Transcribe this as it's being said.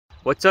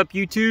What's up,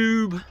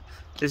 YouTube?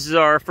 This is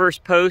our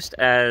first post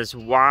as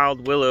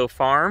Wild Willow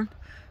Farm.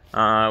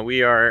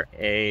 We are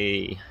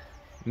a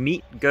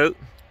meat goat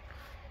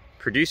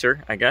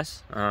producer, I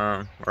guess,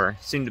 or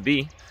soon to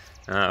be.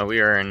 We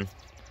are in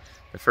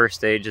the first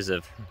stages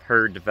of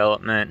herd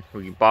development.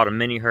 We bought a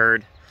mini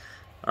herd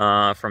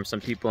from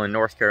some people in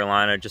North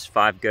Carolina, just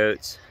 5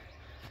 goats,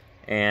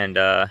 and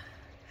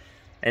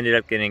ended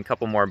up getting a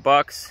couple more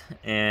bucks,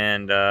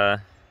 and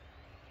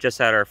just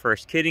had our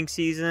first kidding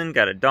season,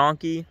 got a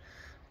donkey.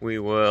 We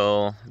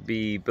will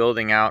be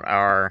building out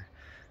our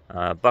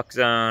buck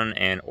zone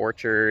and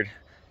orchard.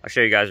 I'll show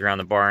you guys around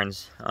the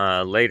barns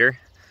later,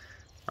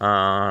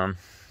 and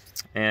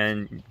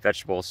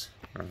vegetables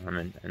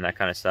and that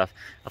kind of stuff.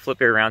 I'll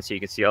flip it around so you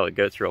can see all the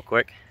goats real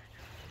quick.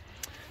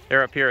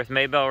 They're up here with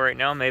Maybell right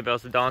now.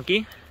 Maybell's the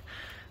donkey.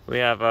 We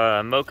have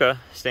Mocha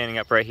standing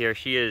up right here.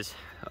 She is,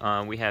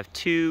 we have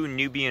 2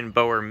 Nubian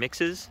Boer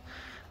mixes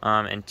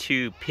and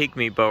 2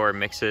 Pygmy Boer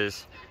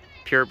mixes,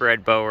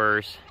 purebred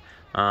Boers.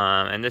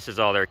 And this is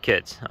all their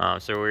kids.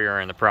 So we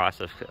are in the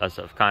process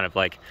of kind of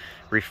like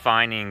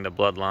refining the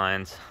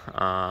bloodlines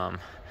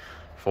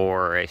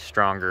for a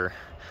stronger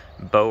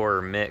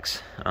Boer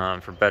mix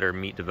for better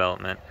meat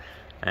development.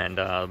 And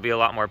there'll be a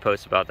lot more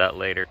posts about that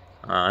later.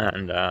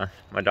 And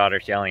my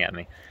daughter's yelling at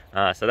me.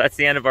 So that's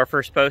the end of our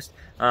first post.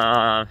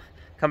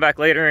 Come back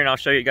later and I'll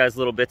show you guys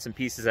little bits and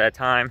pieces at a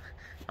time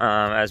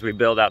as we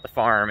build out the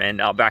farm,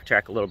 and I'll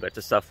backtrack a little bit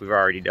to stuff we've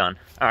already done.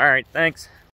 All right, thanks.